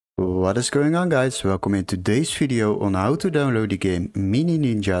What is going on, guys? Welcome in today's video on how to download the game Mini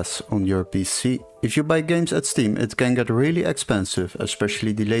Ninjas on your PC. If you buy games at Steam, it can get really expensive,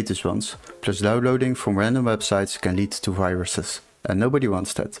 especially the latest ones. Plus downloading from random websites can lead to viruses, and nobody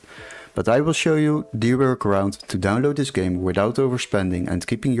wants that. But I will show you the workaround to download this game without overspending and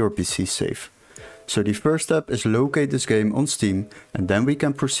keeping your PC safe. So the first step is locate this game on Steam, and then we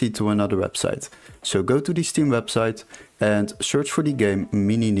can proceed to another website. So go to the Steam website and search for the game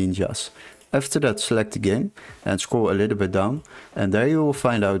Mini Ninjas. After that, select the game and scroll a little bit down, and there you will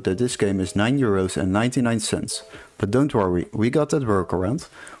find out that this game is €9.99. But don't worry, we got that workaround.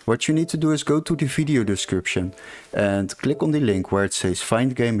 What you need to do is go to the video description and click on the link where it says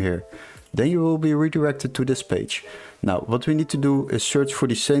find game here. Then you will be redirected to this page. Now what we need to do is search for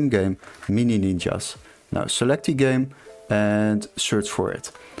the same game, Mini Ninjas. Now select the game and search for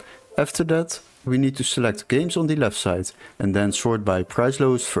it. After that, we need to select games on the left side and then sort by price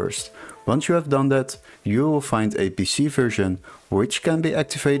lowest first. Once you have done that, you will find a PC version which can be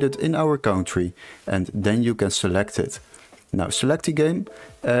activated in our country, and then you can select it. Now select the game,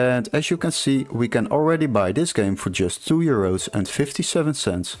 and as you can see, we can already buy this game for just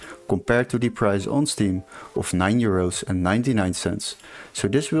 €2.57 compared to the price on Steam of €9.99. So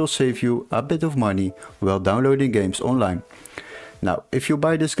this will save you a bit of money while downloading games online. Now, if you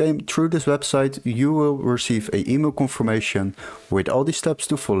buy this game through this website, you will receive an email confirmation with all the steps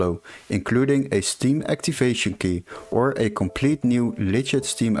to follow, including a Steam activation key or a complete new legit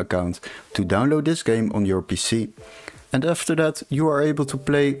Steam account to download this game on your PC. And after that, you are able to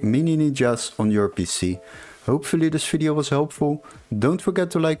play Mini Ninjas on your PC. Hopefully this video was helpful. Don't forget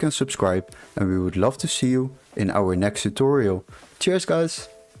to like and subscribe, and we would love to see you in our next tutorial. Cheers, guys!